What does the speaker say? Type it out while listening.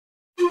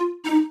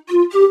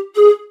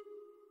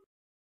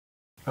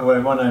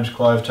Hello, my name's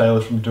Clive Taylor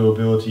from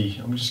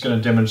Doability. I'm just going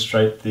to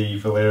demonstrate the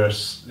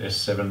Volaris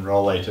S7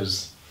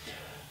 Rollators.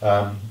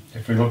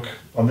 If we look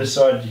on this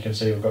side, you can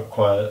see we've got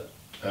quite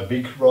a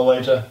big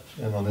rollator,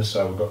 and on this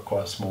side we've got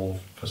quite small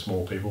for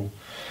small people.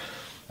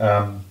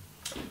 On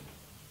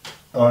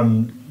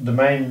the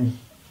main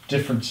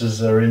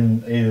differences are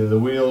in either the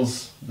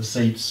wheels, the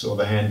seats, or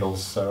the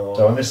handles. So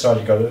on this side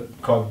you've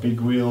got quite big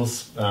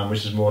wheels,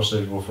 which is more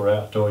suitable for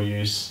outdoor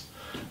use.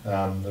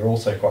 They're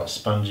also quite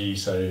spongy,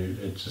 so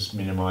it just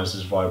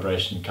minimises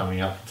vibration coming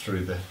up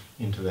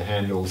into the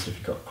handles. If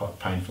you've got quite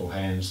painful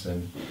hands,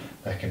 then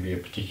that can be a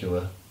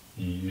particularly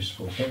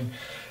useful thing.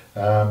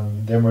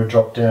 Then we'll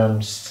drop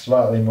down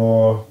slightly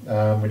more,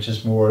 which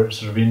is more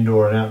sort of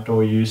indoor and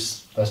outdoor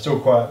use. They're still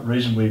quite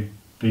reasonably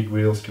big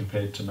wheels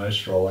compared to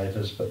most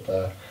rollators, but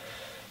they're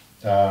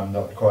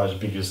not quite as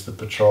big as the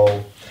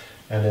Patrol.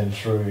 And then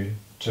through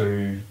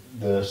to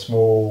the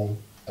small,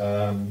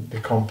 the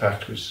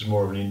compact, which is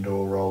more of an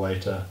indoor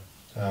rollator,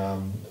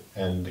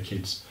 and the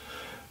kids.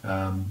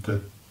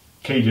 The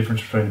key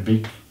difference between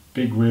the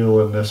big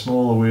wheel and the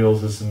smaller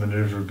wheels is the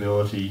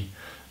manoeuvrability.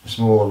 The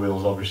smaller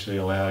wheels obviously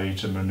allow you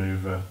to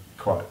manoeuvre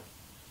quite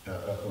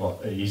a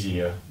lot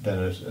easier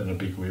than a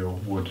big wheel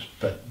would,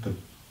 but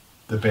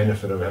the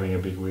benefit of having a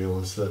big wheel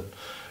is that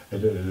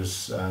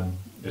it's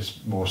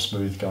more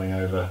smooth going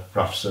over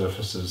rough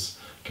surfaces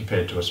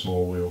compared to a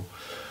small wheel.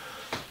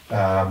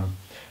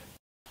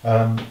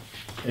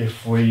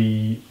 If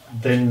we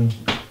then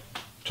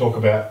talk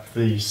about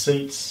the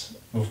seats,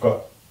 we've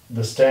got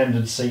the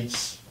standard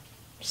seat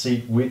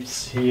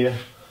widths here,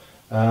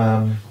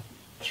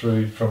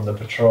 through from the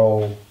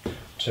Patrol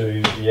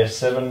to the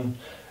S7,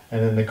 and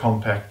then the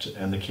compact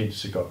and the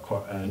kids have got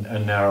quite a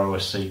narrower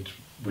seat,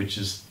 which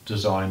is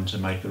designed to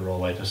make the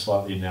rollator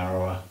slightly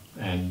narrower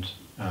and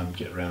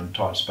get around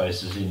tight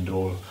spaces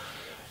indoors,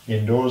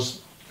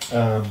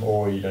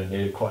 or you don't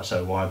need it quite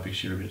so wide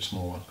because you're a bit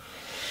smaller.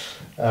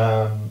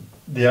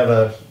 The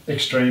other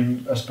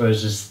extreme, I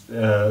suppose, is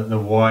the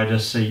wider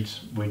seat,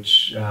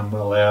 which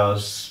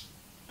allows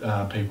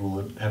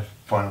people that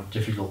find it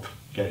difficult to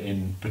get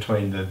in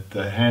between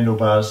the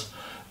handlebars,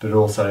 but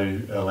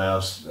also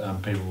allows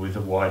people with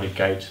a wider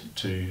gait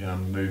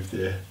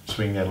to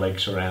swing their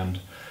legs around,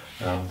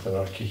 so they're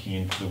not kicking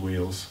into the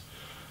wheels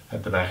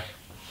at the back.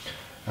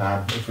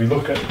 If we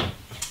look at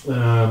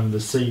the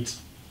seat,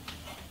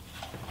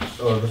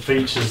 or the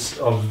features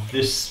of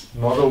this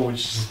model,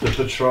 which is the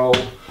Patrol,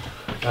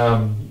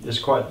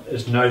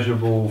 is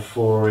notable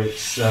for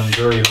its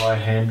very high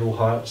handle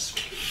heights,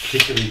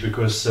 particularly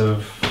because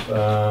of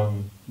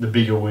the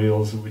bigger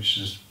wheels, which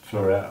is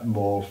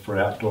more for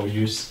outdoor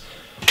use.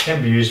 It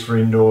can be used for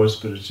indoors,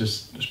 but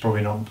it's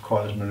probably not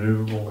quite as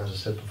manoeuvrable, as I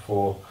said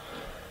before.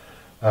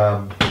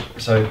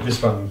 So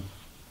this one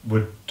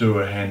would do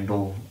a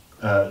handle,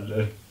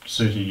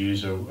 suit a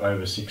user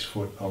over 6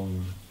 foot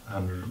on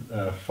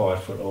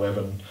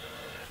 5'11".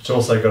 It's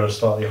also got a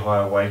slightly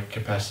higher weight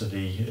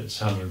capacity.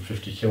 It's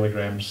 150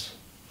 kilograms.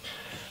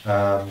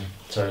 So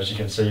as you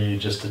can see, you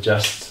just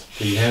adjust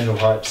the handle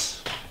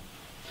heights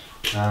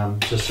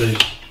to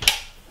suit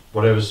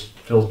whatever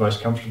feels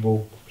most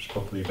comfortable, which is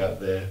probably about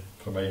there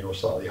for me, or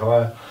slightly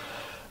higher.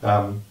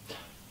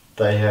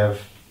 They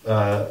have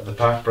the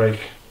park brake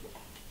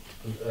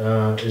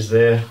is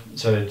there,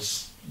 so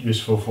it's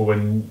useful for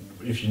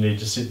if you need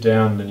to sit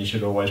down, then you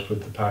should always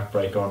put the park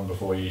brake on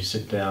before you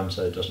sit down,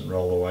 so it doesn't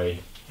roll away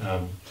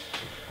and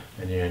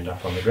you end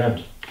up on the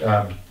ground.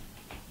 The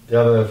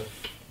other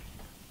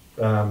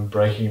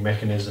braking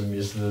mechanism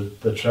is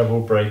the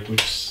travel brake,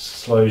 which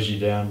slows you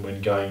down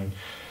when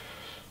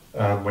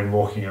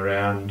walking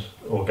around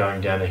or going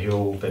down a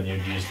hill. Then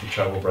you'd use the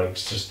travel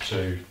brakes just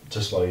to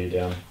slow you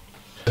down.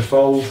 To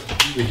fold,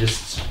 you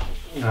just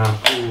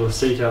pull the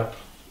seat up,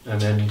 and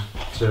then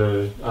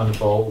to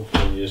unfold,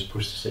 then you just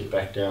push the seat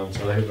back down.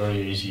 So they're very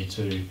easy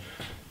to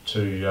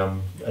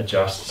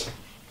adjust.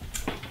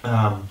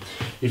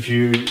 If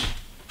you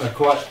are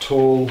quite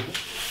tall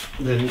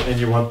and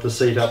you want the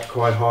seat up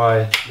quite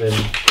high, then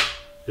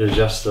you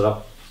adjust it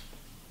up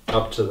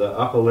to the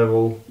upper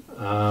level.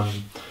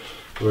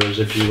 Whereas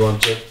if you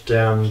want it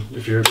down,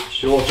 if you're a bit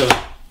shorter,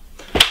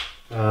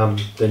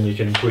 then you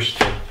can push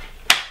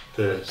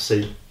the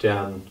seat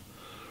down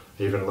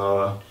even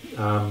lower.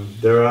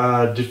 There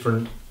are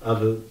different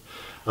other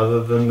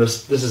than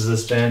this. This is the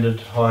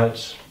standard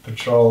height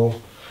Patrol,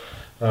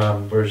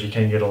 whereas you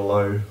can get a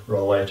low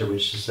rollator,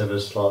 which is at a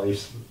slightly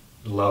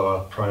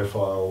lower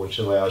profile, which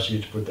allows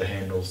you to put the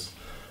handles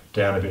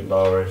down a bit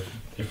lower if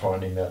you're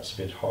finding that's a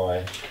bit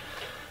high.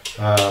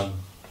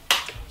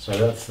 So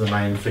that's the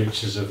main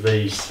features of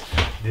these.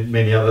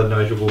 Many other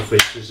notable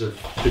features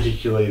of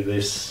particularly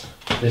this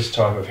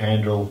type of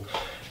handle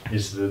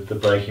is the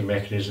braking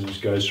mechanisms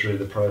goes through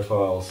the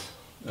profiles,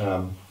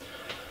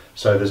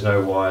 so there's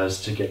no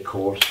wires to get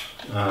caught,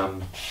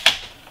 and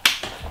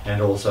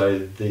also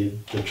the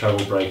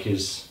travel brake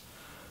is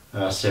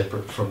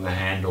separate from the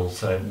handle,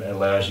 so it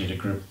allows you to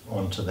grip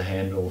onto the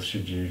handle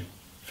should you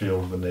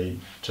feel the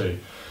need to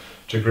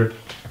grip.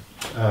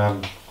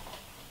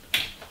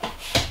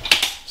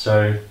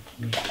 So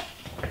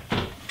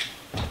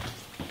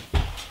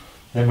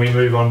Then we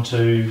move on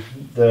to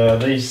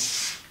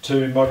these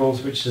two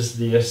models, which is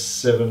the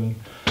S7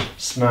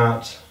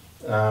 Smart,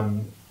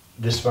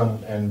 this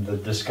one, and the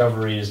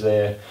Discovery is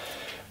there,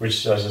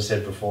 which, as I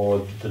said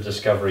before, the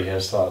Discovery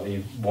has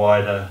slightly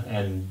wider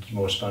and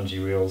more spongy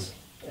wheels,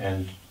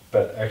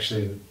 but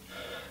actually,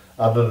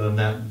 other than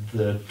that,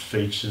 the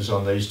features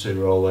on these two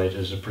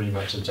rollators are pretty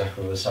much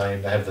exactly the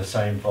same. They have the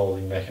same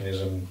folding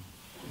mechanism,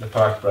 the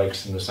park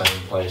brake's in the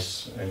same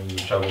place, and the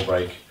travel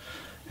brake,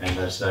 and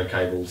there's no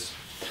cables.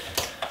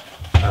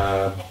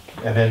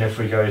 And then if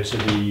we go to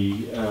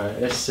the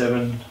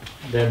S7,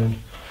 then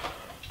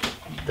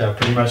they're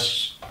pretty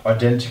much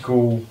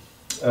identical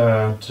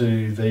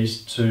to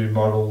these two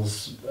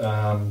models.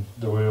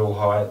 The wheel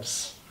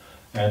heights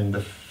and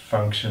the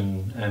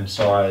function and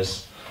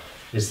size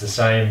is the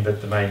same,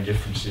 but the main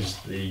difference is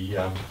the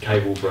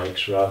cable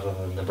brakes rather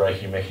than the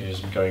braking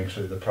mechanism going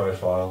through the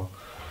profile.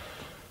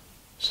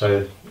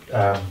 So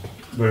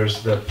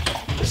whereas the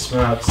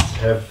Smarts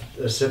have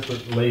a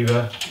separate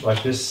lever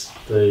like this,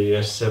 the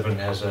S7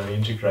 has an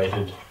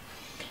integrated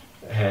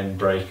hand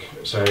brake.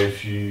 So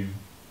if you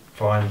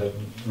find that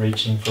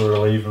reaching for a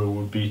lever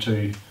would be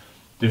too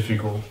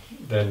difficult,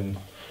 then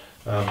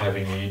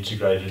having the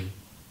integrated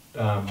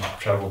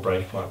travel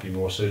brake might be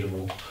more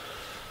suitable.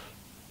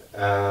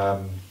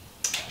 And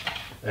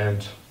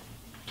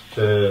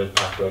the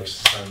park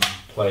brake's the same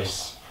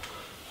place.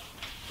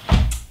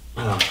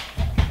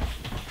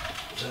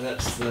 So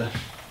that's the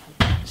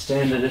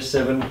standard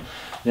S7.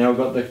 Now we've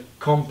got the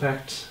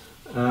compact,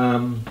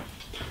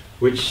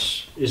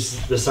 which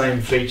is the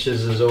same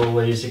features as all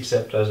these,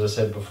 except, as I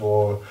said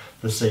before,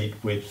 the seat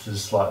width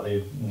is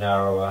slightly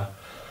narrower,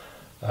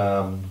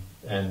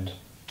 and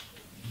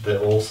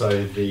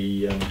also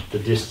the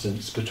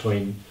distance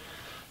between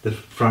the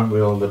front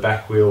wheel and the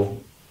back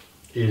wheel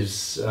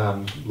is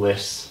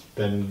less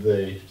than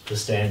the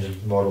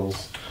standard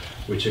models,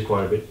 which are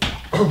quite a bit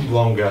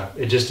longer.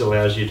 It just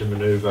allows you to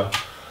manoeuvre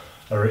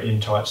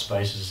in tight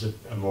spaces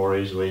more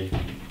easily.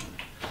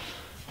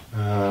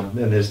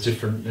 And there's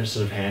different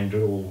sort of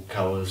handle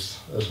colours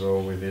as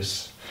well with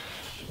this.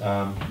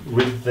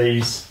 With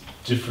these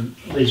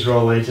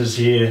rollators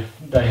here,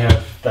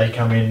 they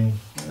come in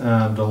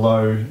the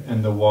low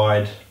and the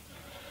wide.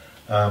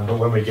 But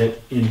when we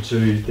get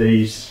into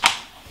these,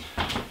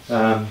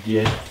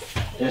 the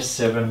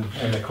S7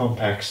 and the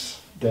compacts,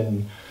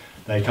 then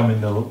they come in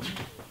the low.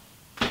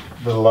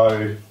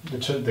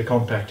 The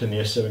compact and the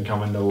S7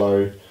 come in the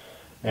low,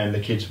 and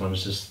the kids one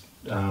is just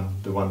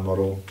the one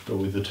model, but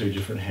with the two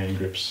different hand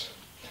grips.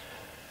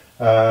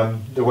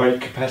 The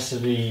weight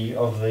capacity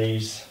of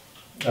these,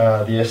 the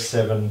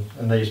S7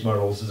 and these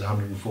models is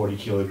 140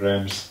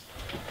 kilograms.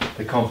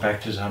 The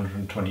compact is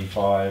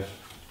 125,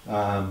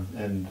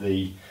 and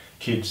the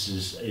kids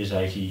is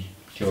 80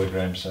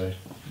 kilograms. So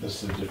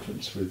that's the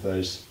difference with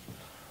those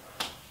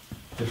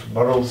different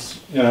models.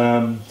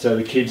 So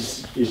the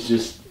kids is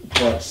just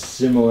quite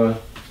similar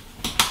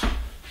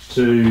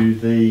to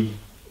the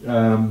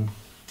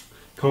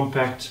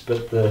compact,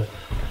 but the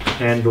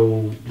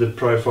handle, the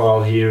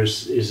profile here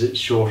is it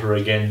shorter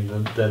again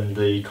than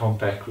the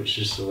compact, which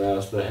just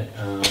allows the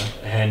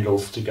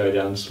handles to go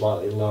down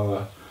slightly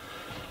lower,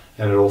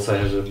 and it also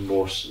has a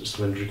more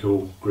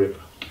cylindrical grip,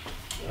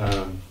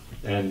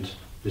 and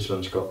this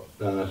one's got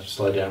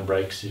slow down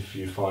brakes if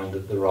you find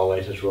that the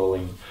rollator's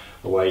rolling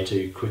away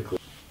too quickly.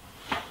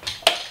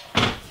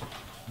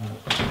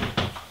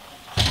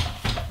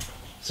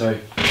 So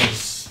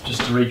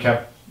just to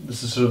recap,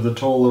 this is sort of the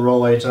taller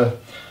rollator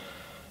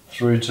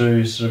through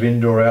to sort of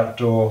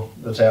indoor-outdoor,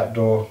 that's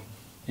outdoor,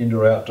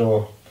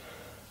 indoor-outdoor,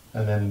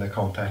 and then the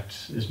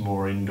compact is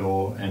more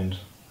indoor, and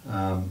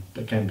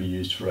it can be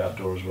used for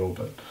outdoor as well,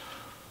 but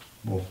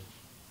more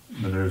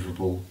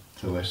manoeuvrable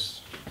to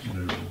less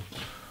manoeuvrable.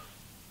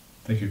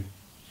 Thank you.